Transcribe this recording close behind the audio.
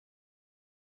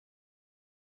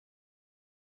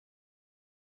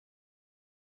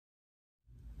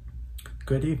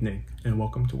Good evening and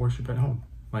welcome to Worship at Home.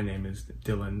 My name is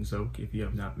Dylan Zoch if you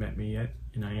have not met me yet,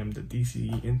 and I am the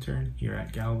DCE Intern here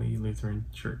at Galilee Lutheran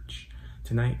Church.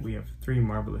 Tonight we have three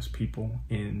marvelous people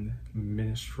in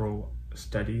ministerial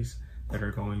studies that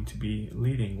are going to be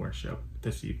leading worship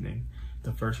this evening.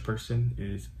 The first person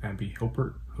is Abby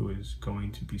Hilpert, who is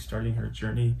going to be starting her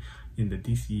journey in the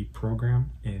DCE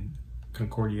program in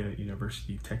Concordia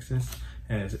University, Texas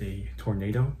as a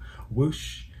tornado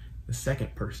whoosh. The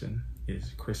second person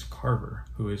is Chris Carver,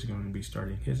 who is going to be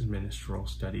starting his ministerial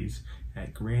studies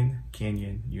at Grand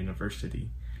Canyon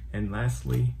University. And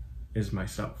lastly is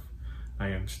myself. I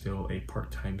am still a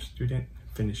part-time student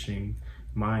finishing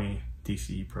my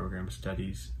DCE program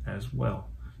studies as well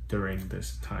during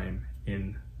this time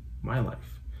in my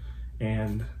life.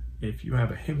 And if you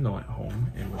have a hymnal at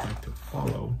home and would like to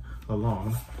follow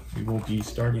along, we will be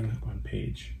starting on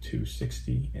page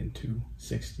 260 and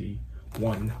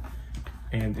 261.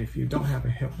 And if you don't have a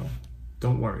hymnal,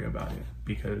 don't worry about it,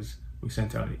 because we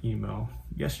sent out an email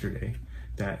yesterday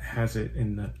that has it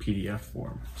in the PDF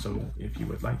form. So if you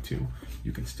would like to,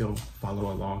 you can still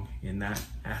follow along in that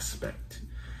aspect.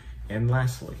 And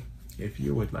lastly, if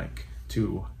you would like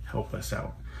to help us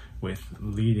out with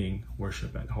leading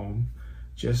worship at home,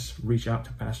 just reach out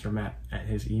to Pastor Matt at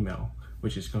his email,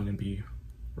 which is going to be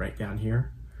right down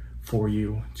here for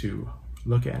you to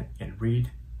look at and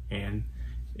read. And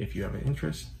if you have an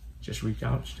interest, just reach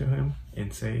out to him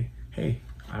and say, hey,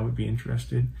 I would be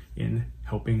interested in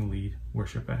helping lead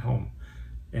worship at home.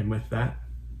 And with that,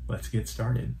 let's get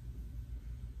started.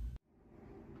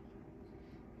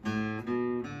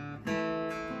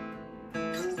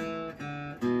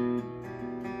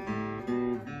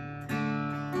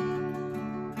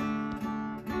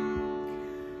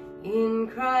 In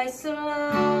Christ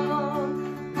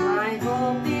alone, my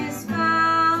hope is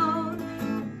found.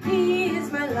 He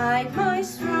is my light, my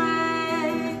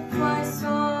strength, my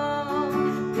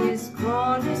song. This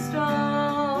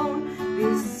cornerstone,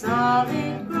 this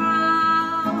solid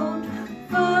ground,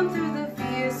 firm through the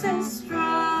fiercest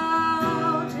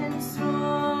drought and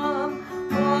storm.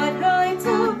 What heights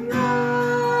of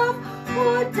love,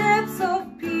 what depths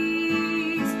of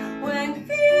peace, when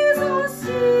fears are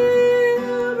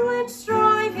stilled, when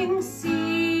striving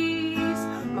cease.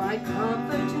 My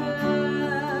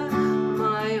comforter,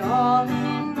 my all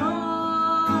in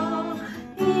all,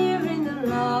 here in the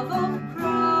love of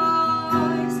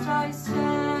Christ I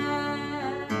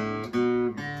stand.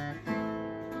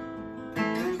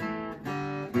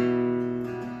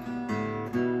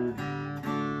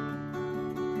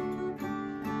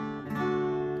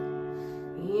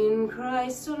 In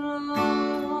Christ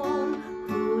alone,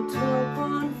 who took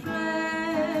on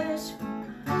flesh,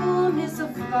 fullness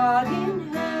of God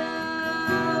in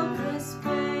helpless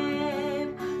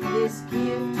babe, this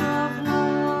gift of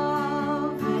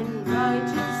love and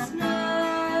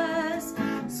righteousness,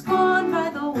 scorned by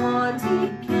the ones he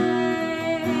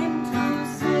came to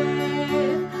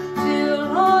save, till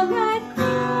on that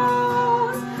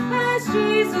cross, as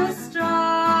Jesus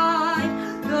died,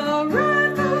 the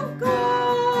wrath of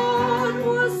God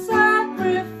was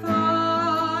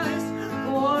sacrificed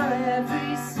for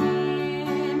every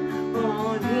sin.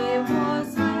 On him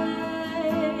was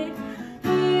laid,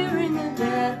 here in the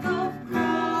death of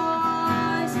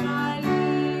Christ I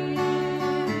live.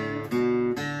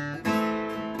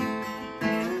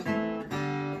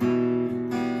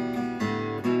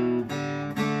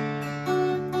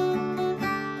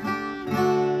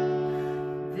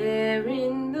 There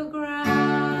in the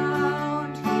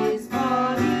ground his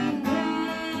body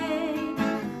lay,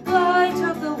 light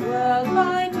of the world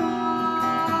by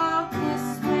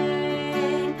darkness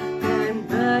slain, then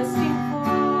bursting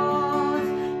forth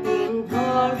in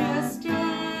glorious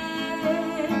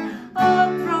day, up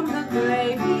from the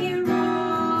grave he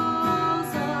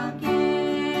rose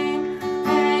again.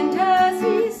 And as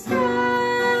he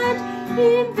stands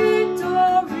in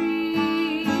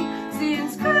victory,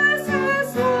 sin's curse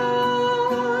has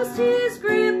lost his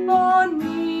grip on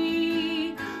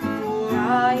me, for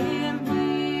I am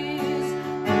his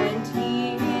and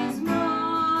he is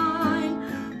mine,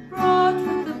 brought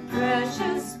with the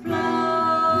precious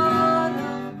blood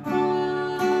of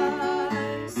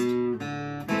Christ.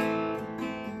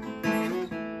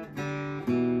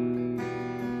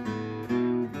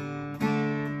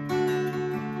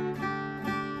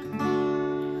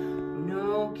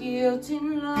 No guilt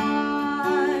in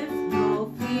life,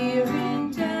 no fear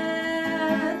in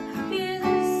death.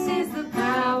 This is the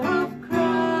power of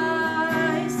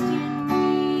Christ in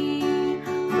me.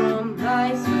 From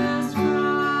life's first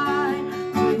cry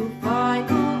to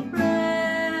final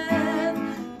breath,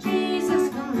 Jesus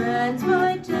commands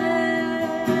my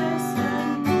destiny.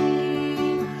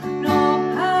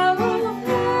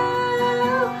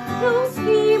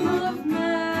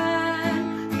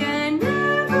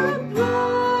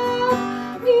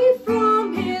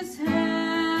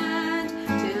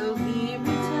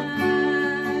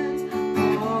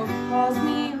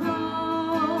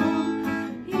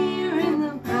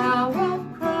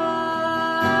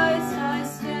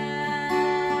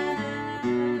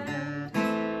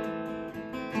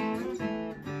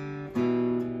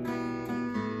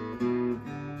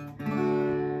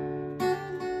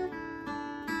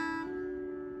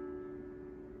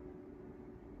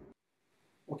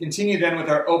 continue then with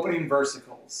our opening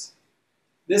versicles.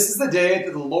 This is the day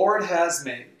that the Lord has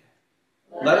made.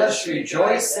 Let us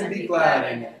rejoice and be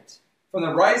glad in it. From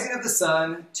the rising of the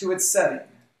sun to its setting,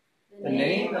 the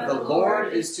name of the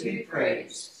Lord is to be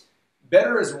praised.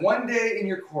 Better is one day in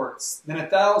your courts than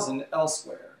 1,000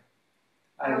 elsewhere.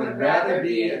 I would rather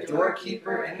be a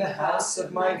doorkeeper in the house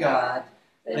of my God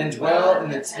than dwell in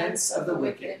the tents of the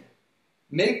wicked.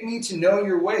 Make me to know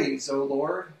your ways, O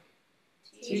Lord.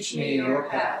 Teach me your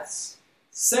paths.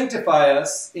 Sanctify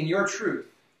us in your truth.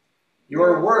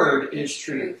 Your word is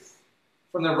truth.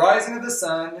 From the rising of the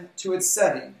sun to its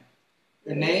setting,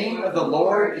 the name of the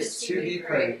Lord is to be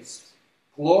praised.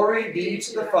 Glory be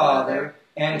to the Father,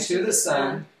 and to the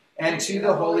Son, and to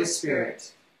the Holy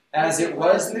Spirit, as it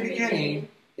was in the beginning,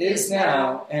 is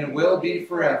now, and will be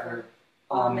forever.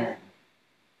 Amen.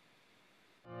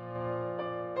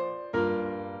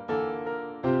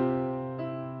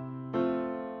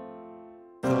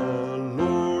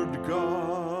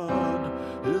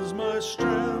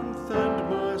 Strength and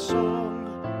my song,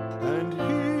 and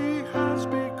he has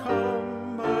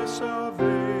become my salvation.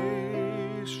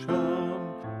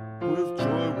 With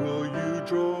joy will you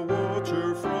draw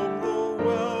water from the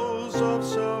wells of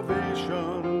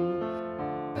salvation,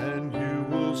 and you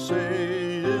will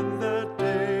say in that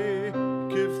day,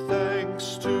 give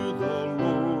thanks to the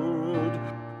Lord,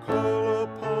 call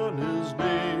upon his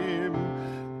name,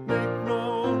 make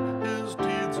known his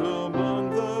deeds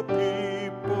among the people.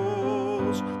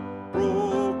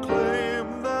 Proclaim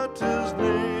that his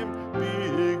name be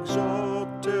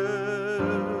exalted.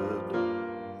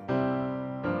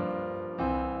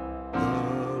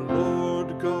 The Lord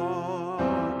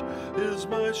God is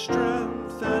my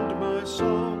strength and my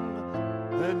song,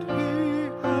 and he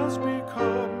has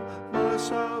become my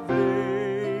salvation.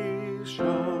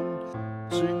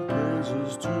 Sing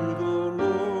praises to the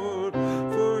Lord,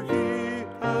 for he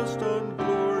has done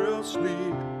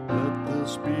gloriously. Let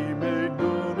this be made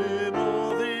known in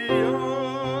all the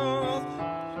earth.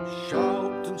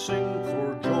 Shout and sing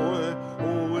for joy,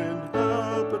 O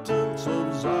inhabitants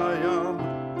of Zion,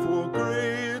 for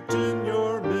great in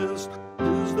your midst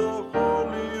is the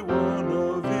Holy One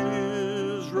of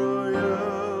Israel.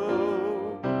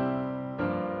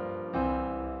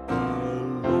 The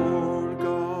Lord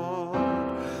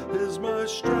God is my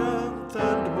strength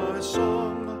and my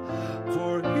song,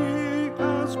 for he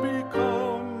has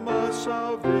become my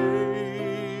salvation.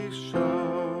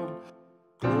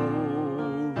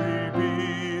 Glory be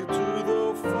to the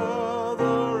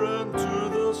Father, and to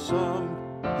the Son,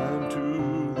 and to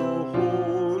the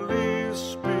Holy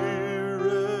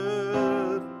Spirit,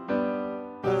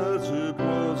 as it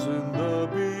was in the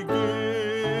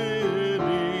beginning,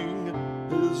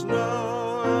 is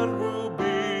now, and will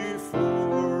be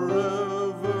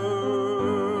forever.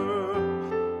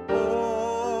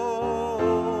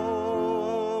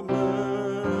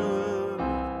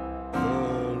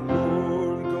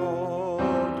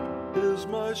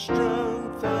 My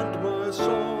strength and my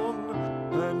song,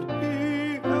 and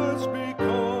he has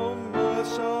become my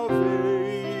salvation.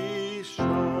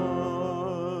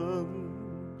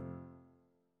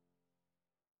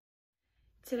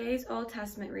 Today's Old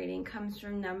Testament reading comes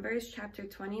from Numbers chapter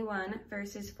 21,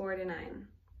 verses 4 to 9.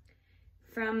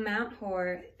 From Mount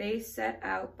Hor, they set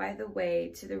out by the way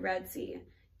to the Red Sea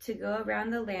to go around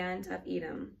the land of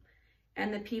Edom.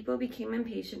 And the people became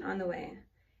impatient on the way.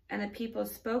 And the people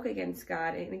spoke against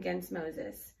God and against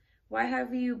Moses. Why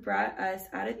have you brought us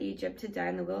out of Egypt to die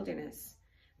in the wilderness?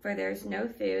 For there is no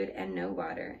food and no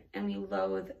water, and we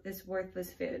loathe this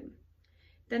worthless food.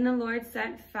 Then the Lord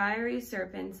sent fiery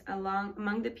serpents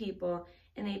among the people,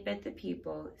 and they bit the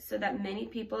people, so that many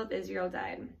people of Israel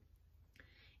died.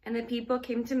 And the people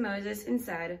came to Moses and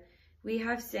said, we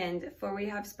have sinned, for we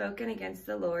have spoken against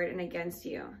the Lord and against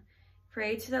you.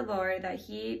 Pray to the Lord that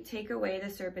he take away the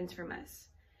serpents from us.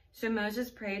 So Moses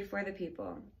prayed for the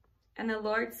people. And the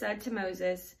Lord said to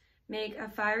Moses, make a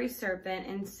fiery serpent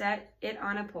and set it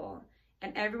on a pole,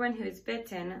 and everyone who is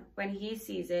bitten, when he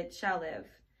sees it, shall live.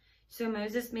 So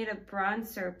Moses made a bronze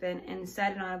serpent and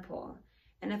set it on a pole.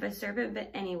 And if a serpent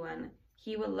bit anyone,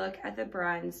 he will look at the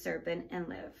bronze serpent and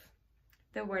live.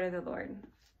 The word of the Lord.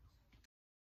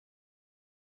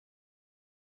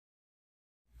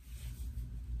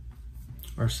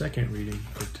 Our second reading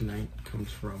for tonight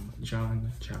comes from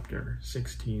John chapter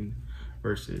 16,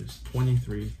 verses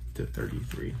 23 to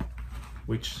 33,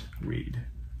 which read,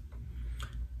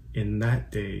 in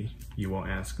that day you will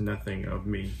ask nothing of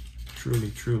me.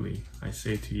 Truly, truly, I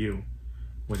say to you,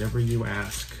 whatever you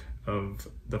ask of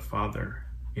the Father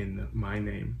in my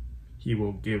name, he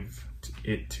will give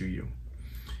it to you.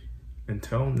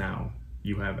 Until now,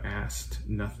 you have asked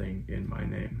nothing in my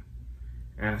name.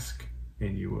 Ask,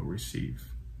 and you will receive,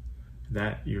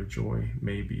 that your joy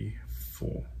may be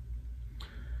full.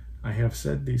 I have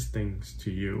said these things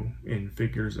to you in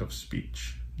figures of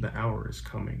speech. The hour is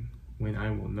coming when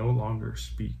I will no longer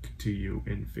speak to you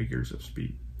in figures of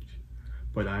speech,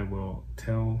 but I will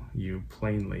tell you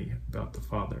plainly about the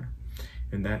Father.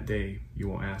 In that day you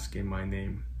will ask in my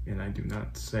name, and I do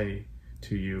not say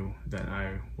to you that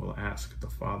I will ask the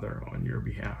Father on your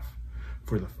behalf,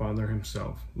 for the Father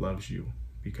himself loves you,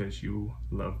 because you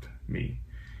loved me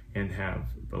and have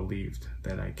believed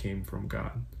that I came from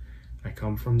God. I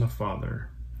come from the Father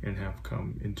and have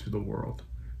come into the world,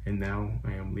 and now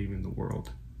I am leaving the world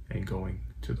and going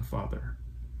to the Father.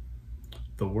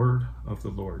 The word of the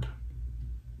Lord.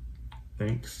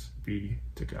 Thanks be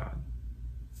to God.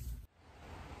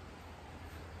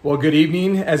 Well, good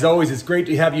evening. As always, it's great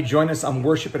to have you join us on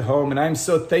Worship at Home, and I'm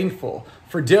so thankful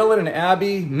for Dylan and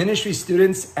Abby, ministry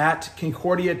students at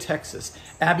Concordia, Texas.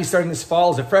 Abby starting this fall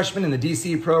as a freshman in the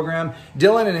DCE program.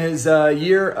 Dylan in his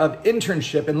year of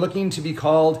internship and looking to be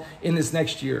called in this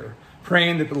next year.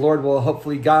 Praying that the Lord will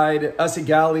hopefully guide us at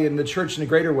Galilee and the church in a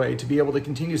greater way to be able to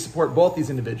continue to support both these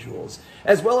individuals,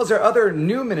 as well as our other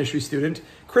new ministry student,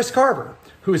 Chris Carver,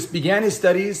 who began his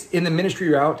studies in the ministry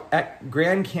route at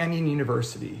Grand Canyon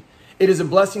University. It is a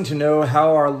blessing to know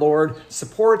how our Lord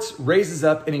supports, raises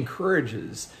up, and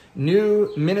encourages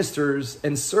new ministers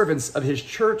and servants of his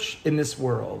church in this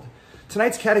world.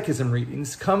 Tonight's catechism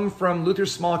readings come from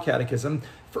Luther's Small Catechism,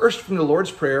 first from the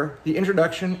Lord's Prayer, the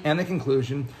introduction and the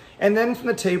conclusion, and then from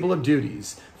the Table of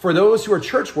Duties, for those who are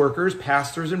church workers,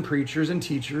 pastors and preachers and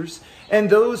teachers, and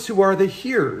those who are the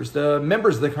hearers, the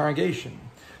members of the congregation.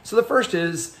 So the first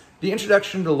is the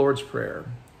introduction to the Lord's Prayer.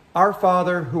 Our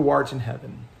Father, who art in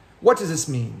heaven. What does this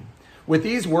mean? With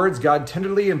these words, God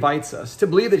tenderly invites us to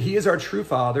believe that he is our true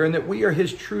Father and that we are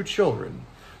his true children.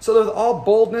 So that with all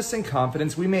boldness and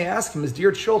confidence, we may ask him as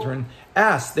dear children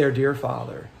ask their dear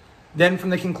Father. Then from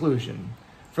the conclusion,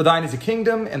 for thine is the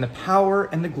kingdom and the power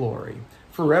and the glory,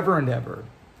 forever and ever.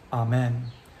 Amen.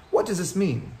 What does this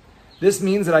mean? This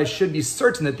means that I should be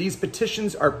certain that these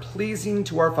petitions are pleasing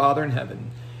to our Father in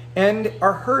heaven and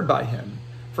are heard by him.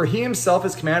 For he himself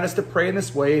has commanded us to pray in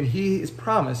this way, and he is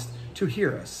promised to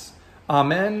hear us.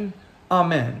 Amen,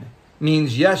 amen,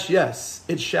 means yes, yes,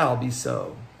 it shall be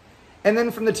so. And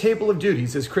then from the Table of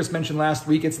Duties, as Chris mentioned last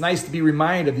week, it's nice to be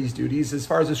reminded of these duties as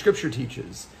far as the scripture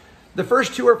teaches. The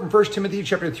first two are from 1 Timothy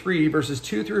chapter 3, verses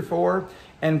 2 through 4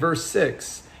 and verse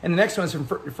 6. And the next one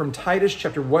is from Titus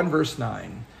chapter 1, verse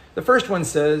 9. The first one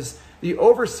says, the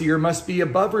overseer must be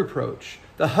above reproach,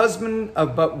 the husband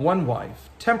of but one wife,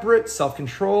 temperate,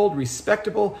 self-controlled,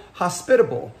 respectable,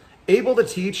 hospitable, able to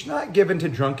teach, not given to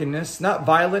drunkenness, not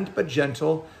violent but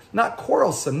gentle, not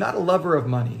quarrelsome, not a lover of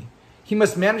money. He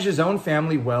must manage his own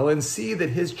family well and see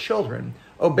that his children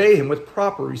obey him with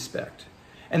proper respect.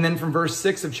 And then from verse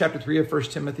 6 of chapter 3 of 1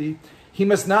 Timothy, he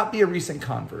must not be a recent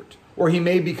convert, or he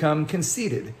may become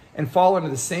conceited and fall under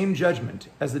the same judgment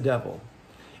as the devil.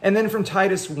 And then from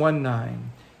Titus 1:9,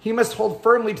 he must hold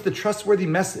firmly to the trustworthy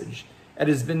message that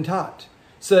has been taught,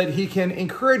 so that he can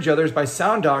encourage others by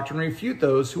sound doctrine and refute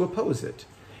those who oppose it.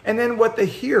 And then what the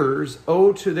hearers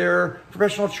owe to their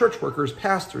professional church workers,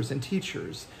 pastors, and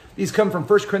teachers. These come from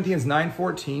 1 Corinthians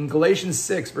 9:14, Galatians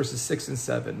 6, verses 6 and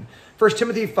 7, 1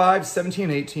 Timothy 5:17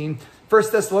 and 18,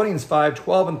 1 Thessalonians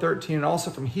 5:12 and 13, and also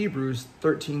from Hebrews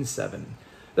 13:7.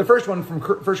 The first one from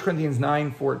 1 Corinthians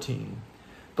 9:14.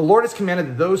 The Lord has commanded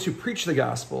that those who preach the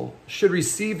gospel should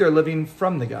receive their living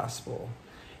from the gospel.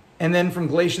 And then from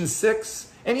Galatians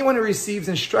 6, anyone who receives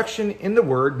instruction in the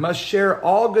word must share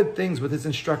all good things with his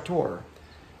instructor.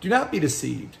 Do not be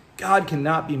deceived. God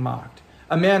cannot be mocked.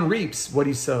 A man reaps what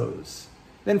he sows.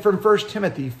 Then from 1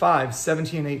 Timothy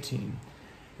 5:17 and 18.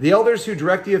 The elders who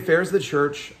direct the affairs of the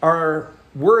church are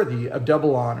worthy of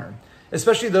double honor,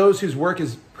 especially those whose work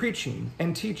is preaching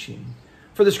and teaching.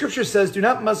 For the scripture says, do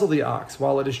not muzzle the ox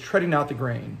while it is treading out the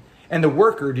grain, and the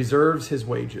worker deserves his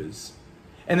wages.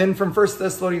 And then from 1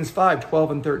 Thessalonians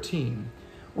 5:12 and 13.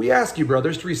 We ask you,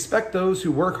 brothers, to respect those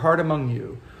who work hard among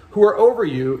you, who are over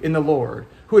you in the Lord,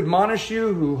 who admonish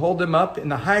you, who hold them up in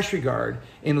the highest regard,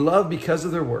 in love because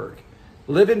of their work.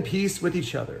 Live in peace with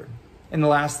each other. And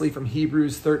lastly, from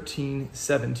Hebrews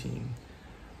 13:17.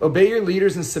 Obey your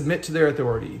leaders and submit to their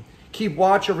authority. Keep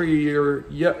watch over you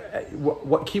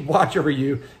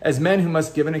as men who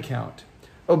must give an account.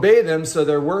 Obey them so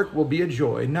their work will be a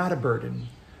joy, not a burden,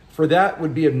 for that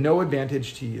would be of no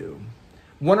advantage to you.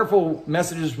 Wonderful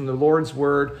messages from the Lord's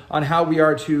word on how we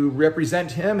are to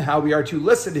represent him, how we are to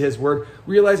listen to his word,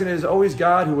 realizing it is always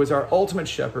God who is our ultimate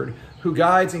shepherd, who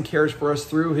guides and cares for us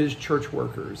through his church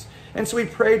workers. And so we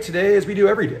pray today, as we do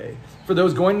every day, for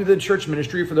those going into the church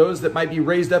ministry, for those that might be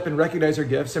raised up and recognize their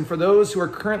gifts, and for those who are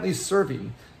currently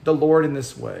serving the Lord in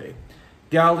this way.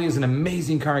 Galilee is an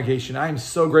amazing congregation. I am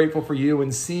so grateful for you,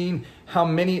 and seeing how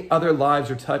many other lives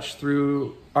are touched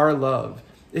through our love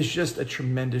is just a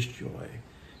tremendous joy.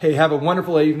 Hey, have a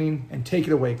wonderful evening, and take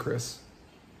it away, Chris.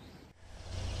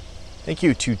 Thank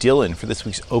you to Dylan for this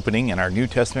week's opening and our New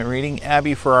Testament reading,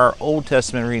 Abby for our Old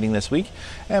Testament reading this week,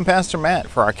 and Pastor Matt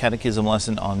for our catechism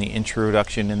lesson on the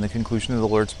introduction and the conclusion of the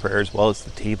Lord's Prayer, as well as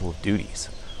the table of duties.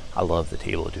 I love the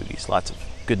table of duties. Lots of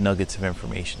good nuggets of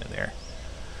information in there.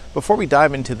 Before we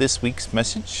dive into this week's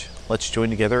message, let's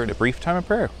join together in a brief time of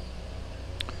prayer.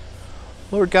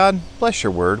 Lord God, bless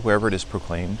your word wherever it is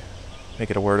proclaimed.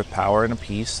 Make it a word of power and of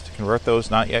peace to convert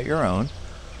those not yet your own,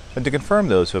 and to confirm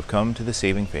those who have come to the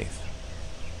saving faith.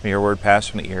 May your word pass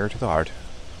from the ear to the heart,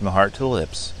 from the heart to the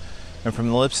lips, and from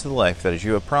the lips to the life, that as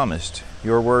you have promised,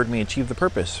 your word may achieve the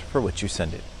purpose for which you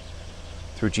send it.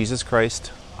 Through Jesus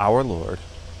Christ, our Lord.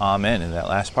 Amen. In that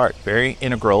last part, very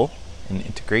integral and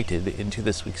integrated into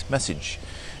this week's message,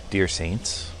 dear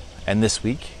saints. And this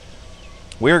week,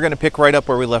 we are going to pick right up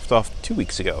where we left off 2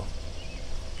 weeks ago,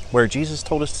 where Jesus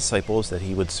told his disciples that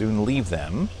he would soon leave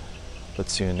them, but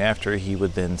soon after he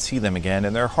would then see them again,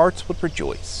 and their hearts would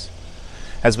rejoice.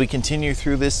 As we continue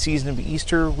through this season of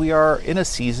Easter, we are in a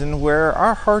season where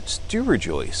our hearts do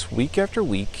rejoice week after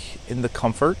week in the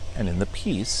comfort and in the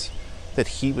peace that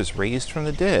he was raised from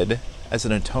the dead as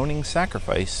an atoning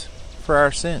sacrifice for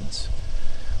our sins.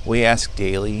 We ask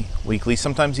daily, weekly,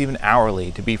 sometimes even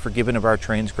hourly, to be forgiven of our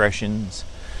transgressions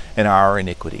and our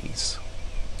iniquities.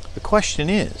 The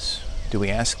question is, do we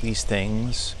ask these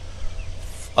things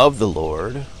of the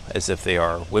Lord as if they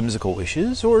are whimsical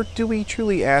wishes, or do we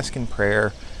truly ask in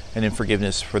prayer and in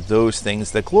forgiveness for those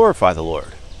things that glorify the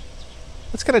Lord?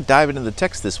 Let's kind of dive into the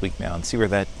text this week now and see where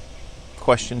that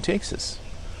question takes us.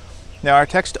 Now, our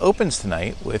text opens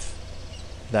tonight with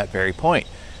that very point,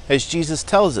 as Jesus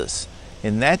tells us,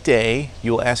 "In that day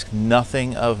you will ask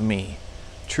nothing of me.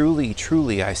 Truly,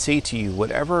 truly, I say to you,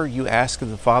 whatever you ask of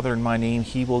the Father in my name,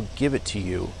 he will give it to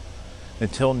you.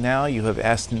 Until now you have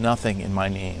asked nothing in my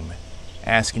name.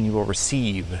 Ask and you will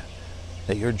receive,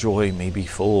 that your joy may be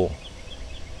full."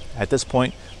 At this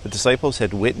point, the disciples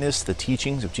had witnessed the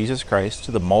teachings of Jesus Christ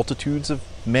to the multitudes of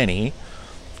many,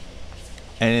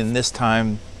 and in this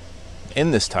time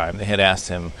they had asked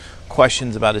him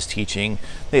questions about his teaching.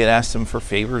 They had asked him for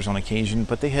favors on occasion,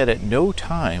 but they had at no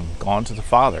time gone to the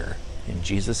Father in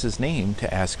Jesus' name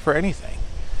to ask for anything.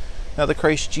 Now the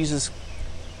Christ Jesus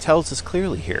tells us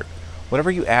clearly here,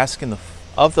 whatever you ask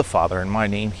of the Father in my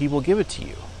name, he will give it to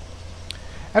you.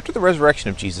 After the resurrection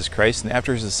of Jesus Christ and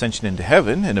after his ascension into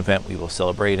heaven, an event we will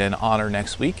celebrate and honor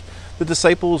next week, the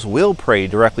disciples will pray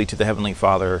directly to the Heavenly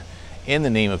Father in the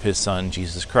name of his Son,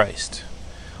 Jesus Christ.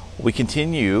 We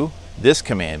continue this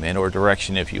commandment, or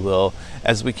direction if you will,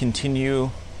 as we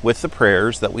continue with the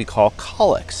prayers that we call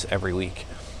collects every week,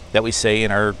 that we say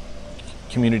in our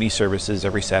community services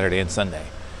every Saturday and Sunday.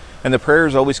 And the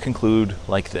prayers always conclude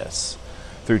like this: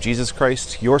 "Through Jesus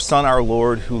Christ, your Son, our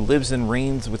Lord, who lives and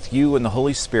reigns with you in the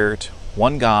Holy Spirit,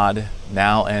 one God,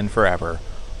 now and forever.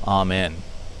 Amen."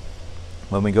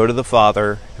 When we go to the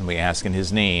Father and we ask in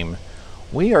his name,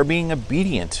 we are being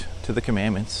obedient to the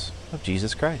commandments of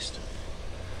Jesus Christ.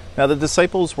 Now, the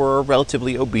disciples were a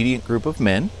relatively obedient group of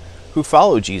men who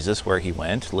followed Jesus where he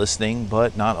went, listening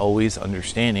but not always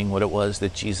understanding what it was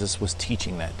that Jesus was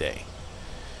teaching that day.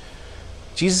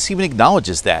 Jesus even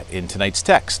acknowledges that in tonight's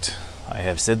text. "I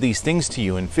have said these things to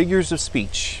you in figures of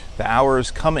speech. The hour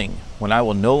is coming when I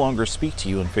will no longer speak to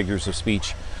you in figures of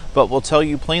speech, but will tell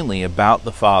you plainly about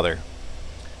the Father."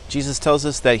 Jesus tells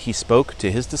us that he spoke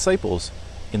to his disciples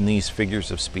in these figures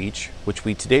of speech, which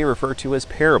we today refer to as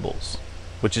parables,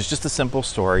 which is just a simple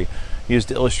story used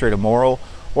to illustrate a moral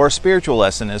or a spiritual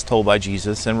lesson as told by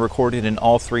Jesus and recorded in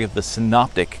all three of the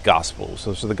synoptic Gospels.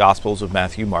 Those are the Gospels of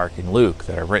Matthew, Mark, and Luke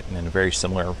that are written in very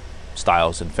similar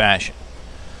styles and fashion.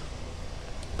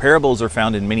 Parables are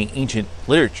found in many ancient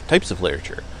types of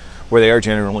literature, where they are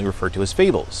generally referred to as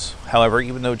fables. However,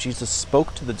 even though Jesus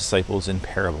spoke to the disciples in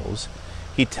parables,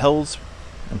 he tells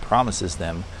and promises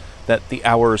them that the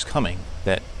hour is coming,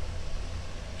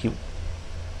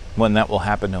 when that will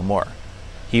happen no more.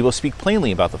 He will speak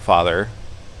plainly about the Father,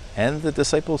 and the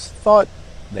disciples thought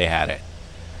they had it.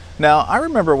 Now, I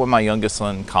remember when my youngest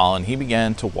son, Colin, he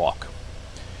began to walk.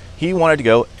 He wanted to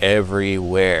go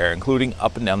everywhere, including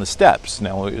up and down the steps.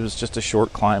 Now, it was just a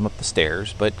short climb up the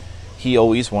stairs, but he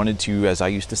always wanted to, as I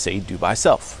used to say, do by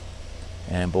himself.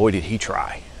 And boy, did he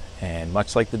try. And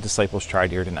much like the disciples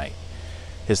tried here tonight.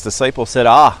 His disciples said,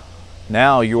 "Ah,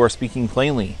 now you are speaking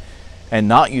plainly and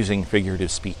not using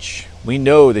figurative speech. We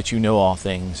know that you know all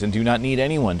things and do not need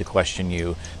anyone to question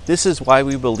you. This is why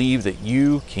we believe that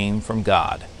you came from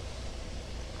God."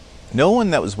 No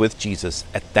one that was with Jesus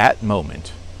at that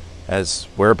moment, as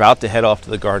we're about to head off to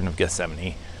the Garden of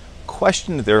Gethsemane,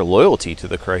 questioned their loyalty to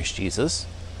the Christ Jesus.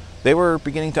 They were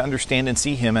beginning to understand and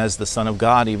see him as the Son of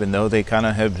God, even though they kind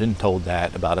of have been told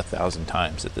that about 1,000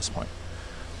 times at this point.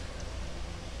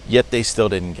 Yet they still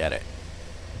didn't get it.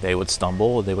 They would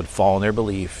stumble, they would fall in their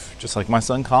belief, just like my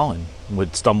son Colin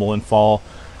would stumble and fall,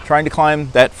 trying to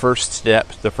climb that first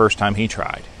step the first time he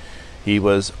tried. He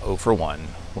was 0 for 1.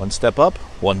 One step up,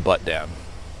 one butt down.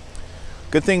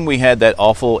 Good thing we had that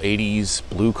awful 80s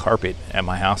blue carpet at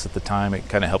my house at the time. It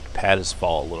kind of helped pad his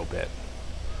fall a little bit.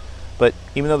 But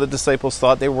even though the disciples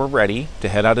thought they were ready to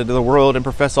head out into the world and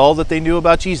profess all that they knew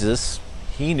about Jesus,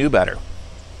 he knew better.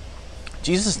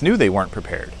 Jesus knew they weren't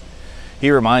prepared.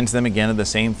 He reminds them again of the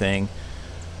same thing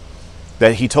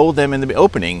that he told them in the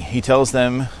opening. He tells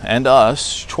them and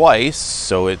us twice,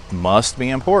 so it must be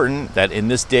important, that in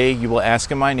this day you will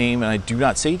ask in my name, and I do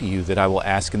not say to you that I will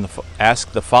ask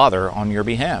the Father on your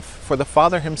behalf. For the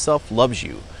Father himself loves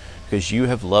you, because you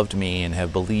have loved me and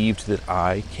have believed that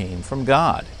I came from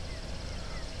God.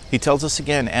 He tells us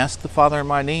again, ask the Father in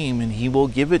my name, and he will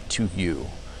give it to you.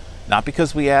 Not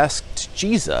because we asked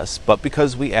Jesus, but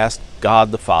because we asked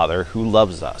God the Father, who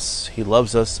loves us. He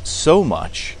loves us so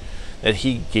much that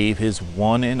he gave his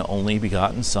one and only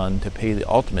begotten Son to pay the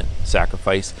ultimate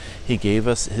sacrifice. He gave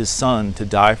us his Son to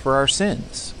die for our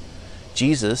sins.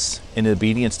 Jesus, in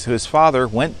obedience to his Father,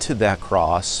 went to that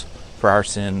cross for our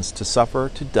sins, to suffer,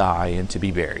 to die, and to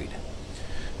be buried.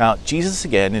 Now, Jesus,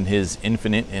 again, in his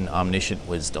infinite and omniscient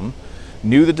wisdom,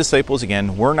 knew the disciples,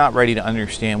 again, were not ready to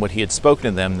understand what he had spoken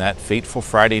to them that fateful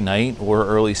Friday night or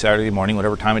early Saturday morning,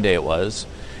 whatever time of day it was.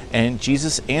 And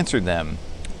Jesus answered them,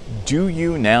 "Do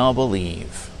you now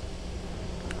believe?"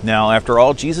 Now, after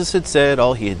all Jesus had said,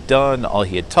 all he had done, all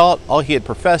he had taught, all he had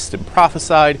professed and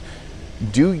prophesied,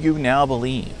 do you now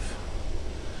believe?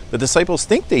 The disciples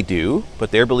think they do, but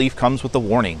their belief comes with a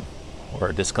warning, or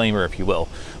a disclaimer, if you will.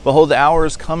 Behold, the hour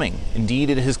is coming. Indeed,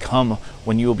 it has come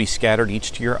when you will be scattered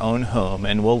each to your own home,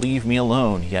 and will leave me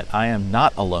alone. Yet I am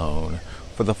not alone,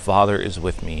 for the Father is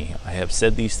with me. I have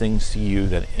said these things to you,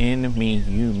 that in me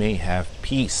you may have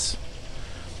peace.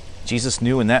 Jesus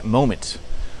knew in that moment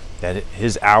that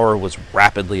his hour was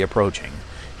rapidly approaching.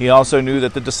 He also knew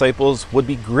that the disciples would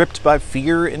be gripped by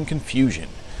fear and confusion.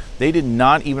 They did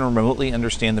not even remotely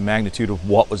understand the magnitude of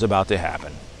what was about to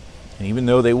happen. And even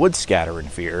though they would scatter in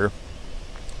fear,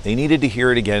 they needed to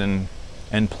hear it again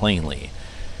and plainly.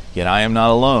 Yet I am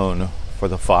not alone, for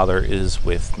the Father is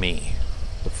with me.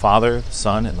 The Father, the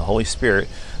Son, and the Holy Spirit,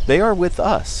 they are with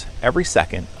us every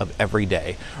second of every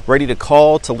day, ready to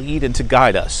call, to lead, and to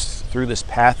guide us through this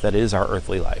path that is our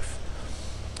earthly life.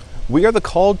 We are the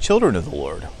called children of the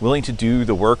Lord, willing to do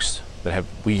the works that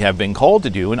we have been called to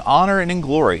do in honor and in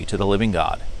glory to the living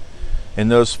God. In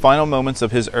those final moments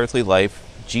of his earthly life,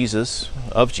 Jesus,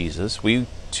 we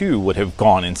too would have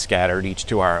gone and scattered each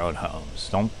to our own homes.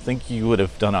 Don't think you would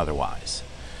have done otherwise.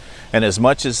 And as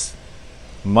much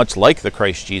like the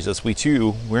Christ Jesus,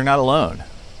 we're not alone.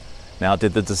 Now,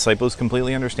 did the disciples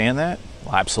completely understand that?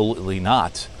 Well, absolutely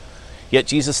not. Yet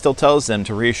Jesus still tells them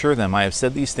to reassure them, I have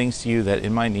said these things to you that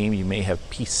in my name you may have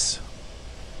peace.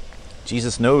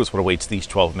 Jesus knows what awaits these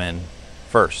 12 men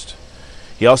first.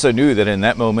 He also knew that in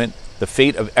that moment, the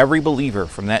fate of every believer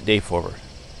from that day forward.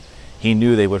 He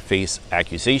knew they would face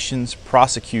accusations,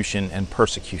 prosecution, and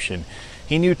persecution.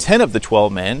 He knew 10 of the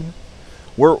 12 men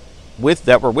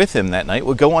that were with him that night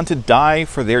would go on to die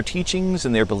for their teachings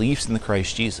and their beliefs in the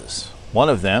Christ Jesus. One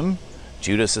of them,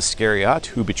 Judas Iscariot,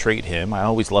 who betrayed him, I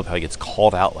always love how he gets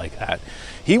called out like that,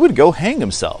 he would go hang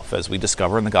himself, as we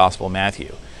discover in the Gospel of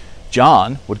Matthew.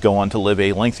 John would go on to live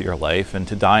a lengthier life and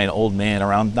to die an old man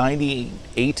around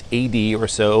 98 AD or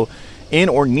so in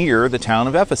or near the town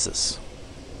of Ephesus.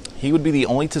 He would be the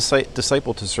only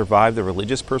disciple to survive the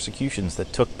religious persecutions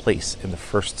that took place in the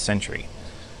first century.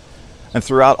 And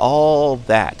throughout all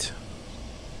that,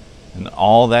 and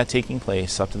all that taking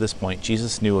place up to this point,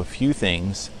 Jesus knew a few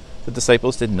things the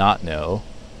disciples did not know,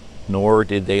 nor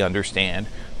did they understand,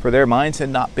 for their minds had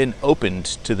not been opened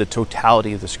to the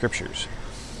totality of the Scriptures.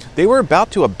 They were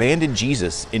about to abandon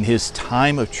Jesus in his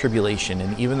time of tribulation,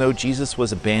 and even though Jesus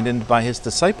was abandoned by his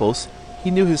disciples,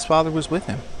 he knew his Father was with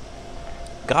him.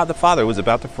 God the Father was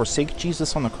about to forsake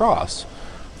Jesus on the cross.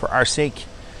 For our sake,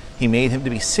 he made him to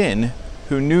be sin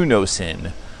who knew no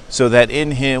sin, so that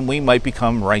in him we might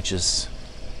become righteous,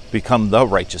 become the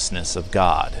righteousness of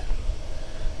God.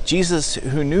 Jesus,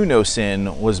 who knew no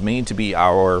sin, was made to be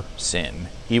our sin.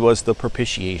 He was the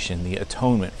propitiation, the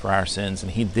atonement for our sins,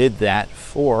 and he did that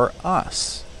for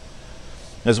us.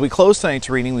 As we close tonight's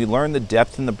reading, we learn the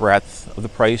depth and the breadth of the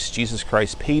price Jesus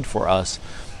Christ paid for us.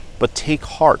 But take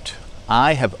heart,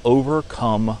 I have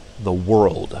overcome the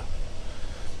world.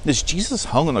 As Jesus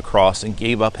hung on the cross and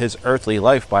gave up his earthly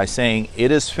life by saying,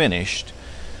 "It is finished,"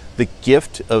 the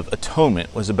gift of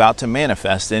atonement was about to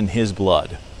manifest in his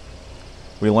blood.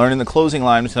 We learn in the closing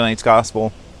line of tonight's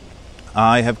gospel,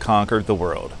 "I have conquered the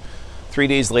world." 3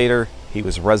 days later, he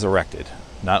was resurrected,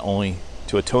 not only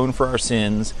to atone for our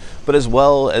sins, but as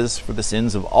well as for the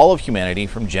sins of all of humanity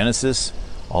from Genesis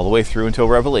all the way through until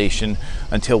Revelation,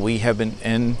 until we have been,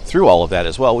 and through all of that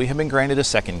as well, we have been granted a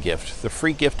second gift. The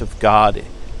free gift of God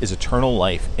is eternal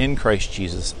life in Christ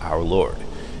Jesus our Lord,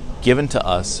 given to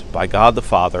us by God the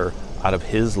Father out of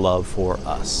his love for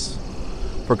us.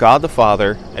 For God the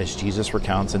Father, as Jesus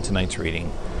recounts in tonight's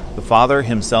reading, the Father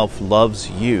himself loves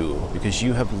you because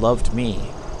you have loved me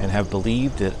and have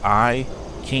believed that I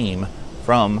came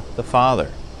from the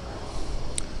Father.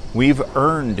 We've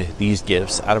earned these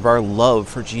gifts out of our love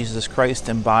for Jesus Christ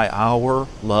and by our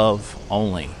love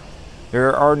only.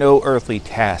 There are no earthly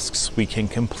tasks we can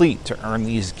complete to earn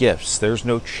these gifts. There's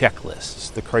no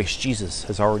checklists. The Christ Jesus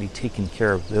has already taken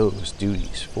care of those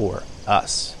duties for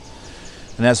us.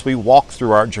 And as we walk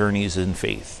through our journeys in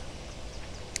faith,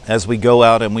 as we go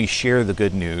out and we share the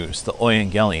good news, the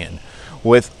Evangelion,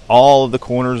 with all of the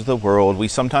corners of the world, we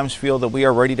sometimes feel that we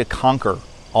are ready to conquer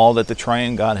all that the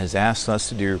triune God has asked us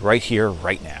to do right here,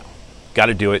 right now. Got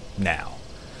to do it now.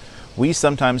 We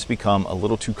sometimes become a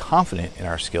little too confident in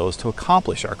our skills to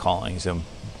accomplish our callings, and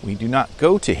we do not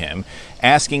go to him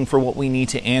asking for what we need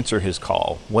to answer his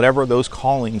call, whatever those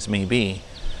callings may be.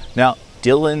 Now,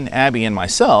 Dylan, Abby, and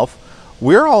myself,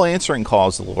 we're all answering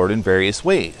calls to the Lord in various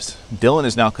ways. Dylan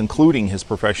is now concluding his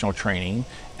professional training.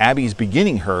 Abby's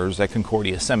beginning hers at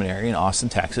Concordia Seminary in Austin,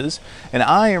 Texas. And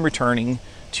I am returning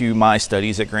to my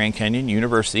studies at Grand Canyon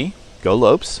University, go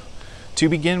Lopes, to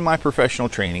begin my professional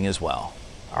training as well.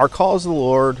 Our calls to the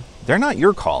Lord, they're not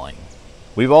your calling.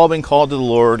 We've all been called to the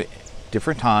Lord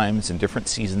different times and different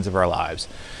seasons of our lives,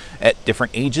 at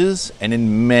different ages and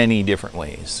in many different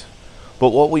ways. But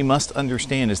what we must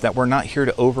understand is that we're not here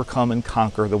to overcome and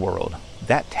conquer the world.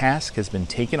 That task has been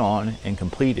taken on and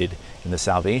completed in the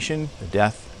salvation, the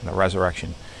death, and the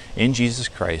resurrection in Jesus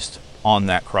Christ on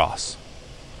that cross.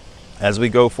 As we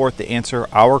go forth to answer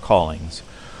our callings,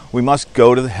 we must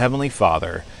go to the Heavenly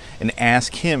Father and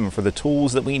ask him for the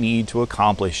tools that we need to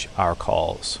accomplish our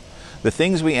calls. The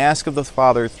things we ask of the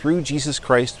Father through Jesus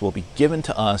Christ will be given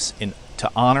to us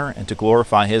to honor and to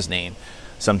glorify his name.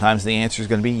 Sometimes the answer is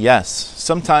going to be yes.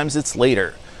 Sometimes it's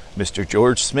later. Mr.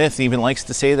 George Smith even likes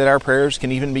to say that our prayers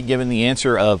can even be given the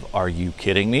answer of, "Are you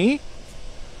kidding me?"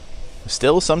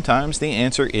 Still, sometimes the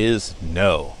answer is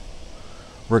no.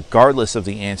 Regardless of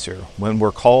the answer, when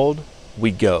we're called, we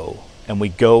go. And we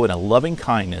go in a loving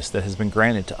kindness that has been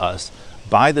granted to us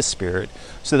by the Spirit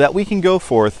so that we can go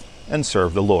forth and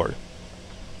serve the Lord.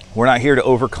 We're not here to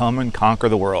overcome and conquer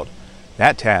the world.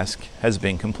 That task has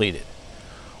been completed.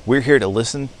 We're here to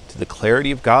listen to the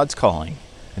clarity of God's calling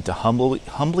and to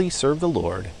humbly serve the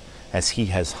Lord as he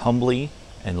has humbly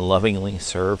and lovingly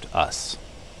served us.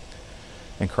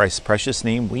 In Christ's precious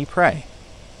name we pray.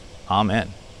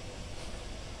 Amen.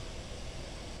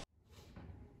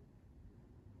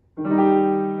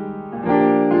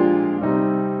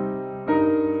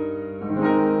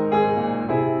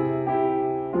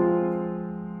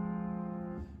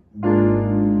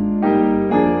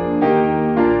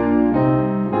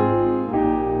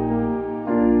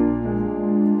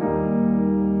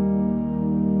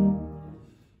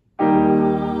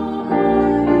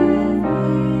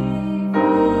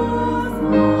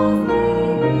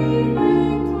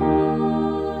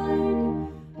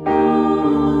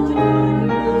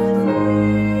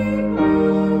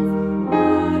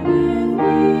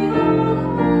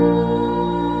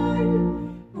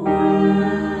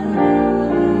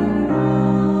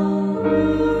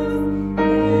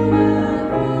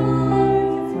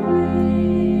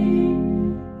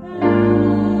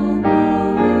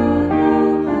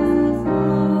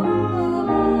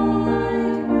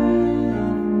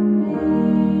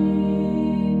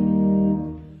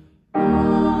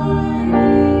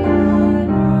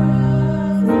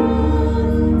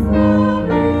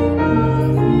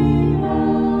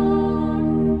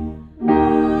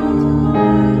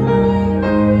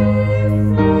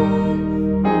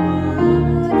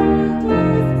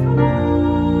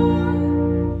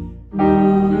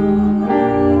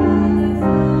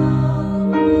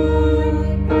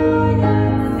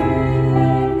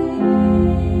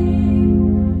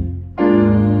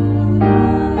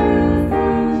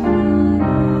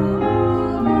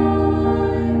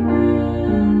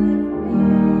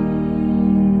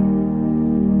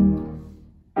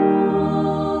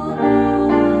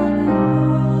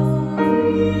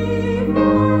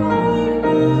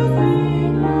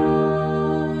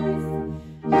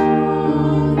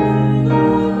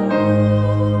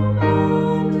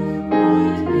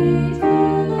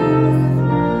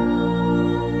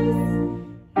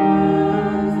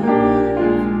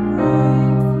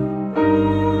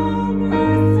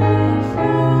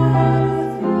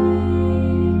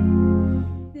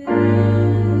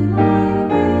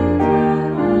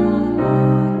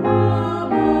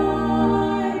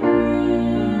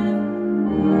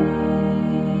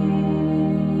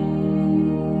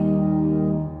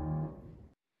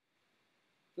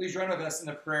 Please join with us in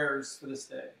the prayers for this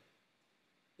day.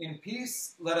 In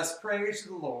peace, let us pray to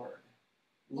the Lord.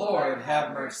 Lord,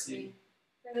 have mercy.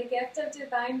 For the gift of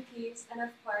divine peace and of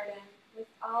pardon, with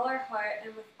all our heart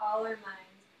and with all our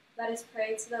mind, let us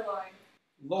pray to the Lord.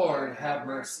 Lord, have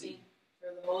mercy.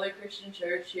 For the Holy Christian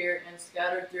Church here and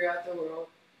scattered throughout the world,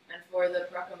 and for the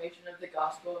proclamation of the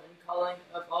gospel and calling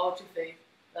of all to faith,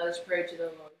 let us pray to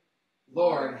the Lord.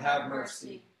 Lord, have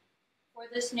mercy. For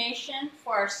this nation,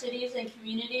 for our cities and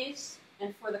communities,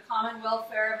 and for the common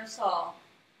welfare of us all,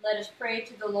 let us pray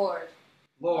to the Lord.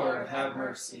 Lord, have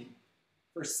mercy.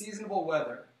 For seasonable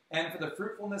weather and for the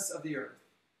fruitfulness of the earth,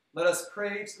 let us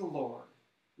pray to the Lord.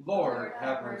 Lord,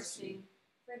 have mercy.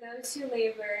 For those who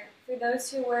labor, for those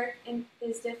who work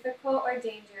is difficult or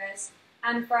dangerous,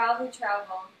 and for all who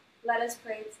travel, let us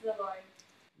pray to the Lord.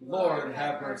 Lord,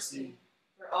 have mercy.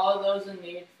 For all those in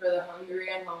need, for the hungry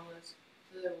and homeless,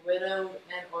 for the widowed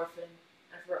and orphan,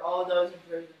 and for all those in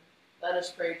prison, let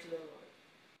us pray to the Lord.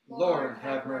 Lord,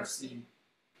 have mercy.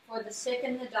 For the sick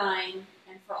and the dying,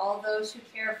 and for all those who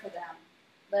care for them,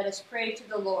 let us pray to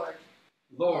the Lord.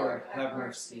 Lord, have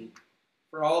mercy.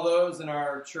 For all those in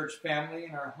our church family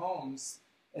and our homes,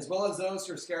 as well as those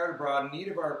who are scattered abroad in need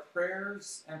of our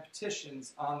prayers and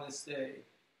petitions on this day,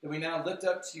 that we now lift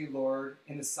up to you, Lord,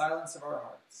 in the silence of our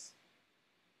hearts.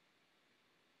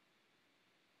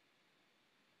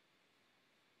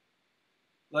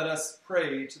 Let us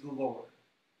pray to the Lord.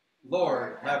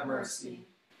 Lord, have mercy.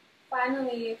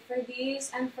 Finally, for these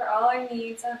and for all our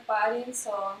needs of body and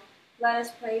soul, let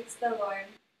us pray to the Lord.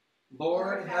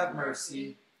 Lord, have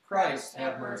mercy. Christ,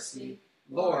 have mercy.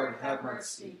 Lord, have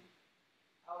mercy.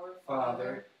 Our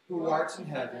Father, who art in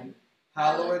heaven,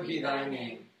 hallowed be thy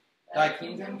name. Thy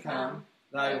kingdom come,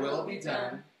 thy will be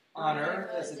done, on earth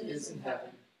as it is in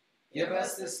heaven. Give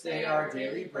us this day our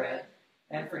daily bread,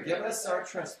 and forgive us our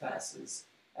trespasses,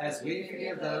 as we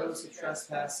forgive those who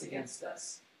trespass against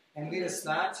us. And lead us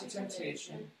not to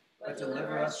temptation, but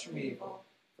deliver us from evil.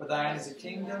 For thine is the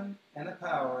kingdom, and the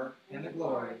power, and the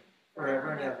glory,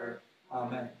 forever and ever.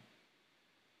 Amen.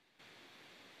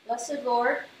 Blessed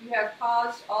Lord, you have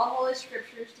caused all holy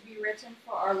scriptures to be written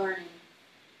for our learning.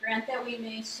 Grant that we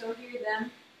may so hear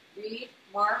them, read,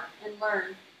 mark, and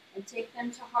learn, and take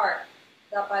them to heart,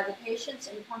 that by the patience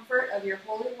and comfort of your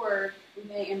holy word we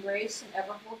may embrace and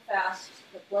ever hold fast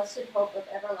the blessed hope of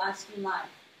everlasting life.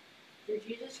 Through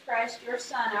Jesus Christ, your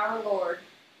Son, our Lord,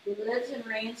 who lives and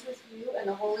reigns with you and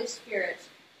the Holy Spirit,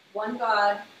 one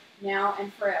God, now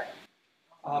and forever.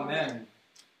 Amen.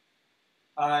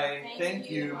 I thank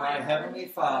you, my heavenly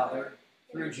Father,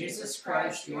 through Jesus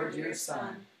Christ, your dear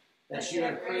Son, that you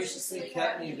have graciously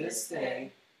kept me this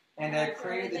day, and I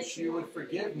pray that you would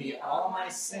forgive me all my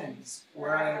sins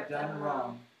where I have done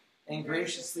wrong, and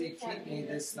graciously keep me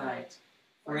this night.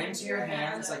 For into your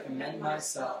hands I commend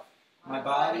myself, my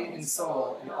body and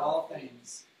soul, and all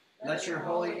things. Let your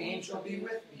holy angel be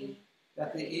with me,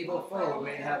 that the evil foe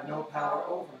may have no power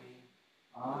over me.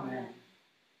 Amen.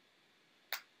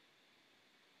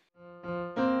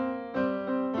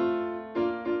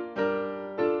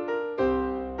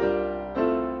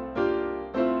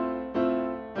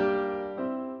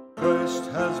 Christ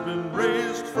has been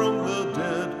raised from the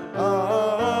dead.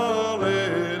 Alleluia,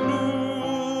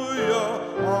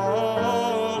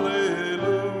 alleluia.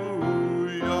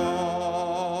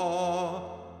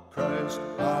 Christ,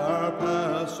 our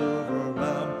Passover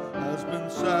lamb, has been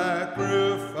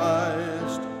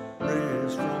sacrificed.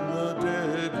 Raised from the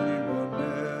dead, he will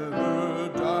never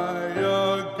die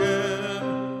again.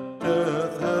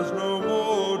 Death has no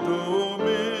more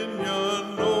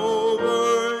dominion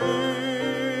over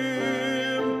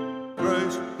him.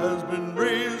 Christ has been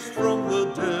raised from the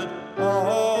dead.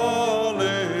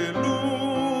 Alleluia,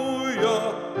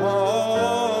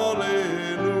 alleluia.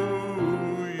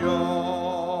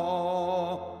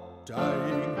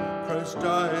 Dying, Christ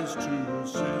dies to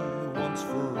sin once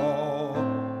for all.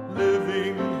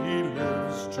 Living, he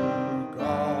lives to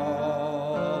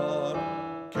God.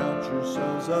 Count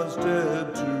yourselves as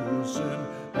dead to sin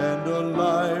and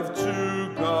alive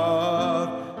to God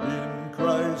in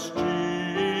Christ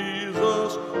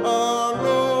Jesus our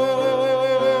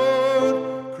Lord.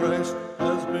 Christ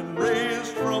has been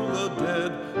raised from the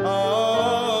dead.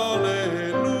 Alleluia,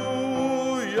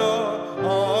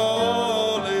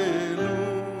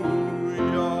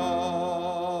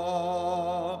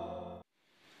 alleluia.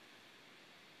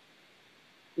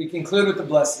 We conclude with the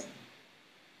blessing.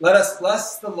 Let us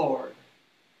bless the Lord.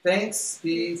 Thanks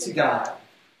be to God.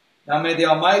 Now may the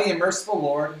Almighty and merciful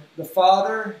Lord, the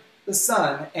Father, the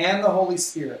Son, and the Holy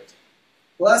Spirit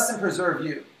bless and preserve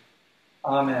you.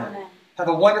 Amen. Amen. Have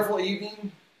a wonderful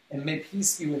evening, and may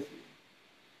peace be with you.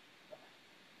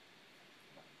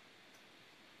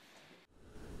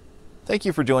 Thank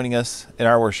you for joining us in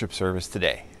our worship service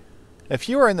today. If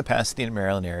you are in the Pasadena,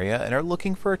 Maryland area and are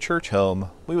looking for a church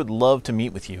home, we would love to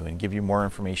meet with you and give you more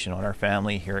information on our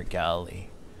family here at Galilee.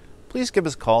 Please give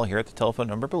us a call here at the telephone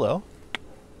number below.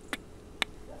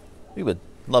 We would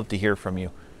love to hear from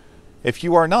you. If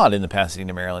you are not in the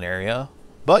Pasadena, Maryland area,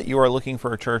 but you are looking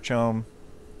for a church home,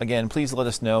 again, please let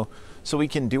us know so we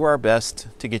can do our best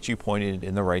to get you pointed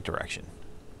in the right direction.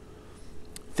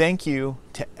 Thank you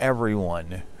to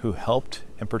everyone who helped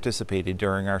and participated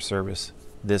during our service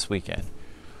this weekend.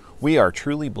 We are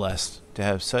truly blessed to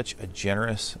have such a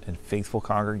generous and faithful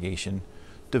congregation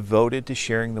devoted to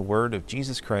sharing the word of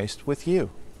Jesus Christ with you.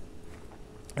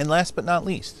 And last but not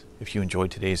least, if you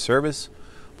enjoyed today's service,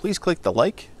 please click the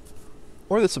like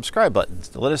or the subscribe buttons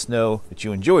to let us know that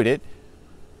you enjoyed it.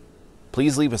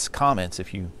 Please leave us comments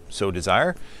if you so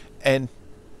desire, and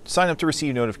sign up to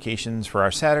receive notifications for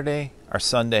our Saturday, our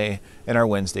Sunday, and our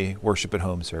Wednesday Worship at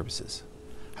Home services.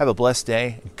 Have a blessed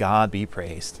day, and God be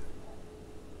praised.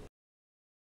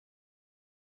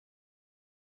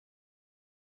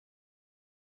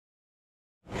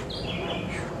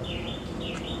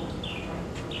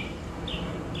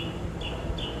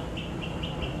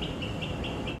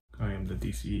 I am the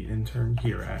DCE Intern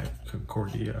here at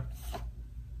Concordia.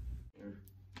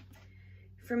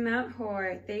 From Mount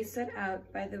Hor, they set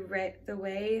out by the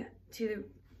way to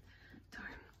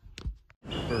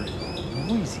the...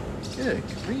 Noisy. Good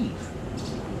grief.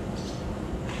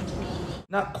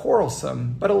 Not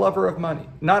quarrelsome, but a lover of money.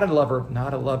 Not a lover of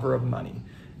money.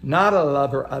 Not a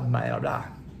lover of my...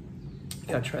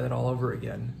 Gotta try that all over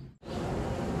again.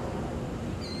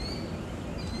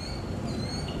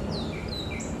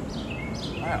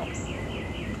 Wow.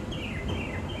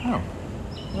 Oh,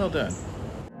 well done.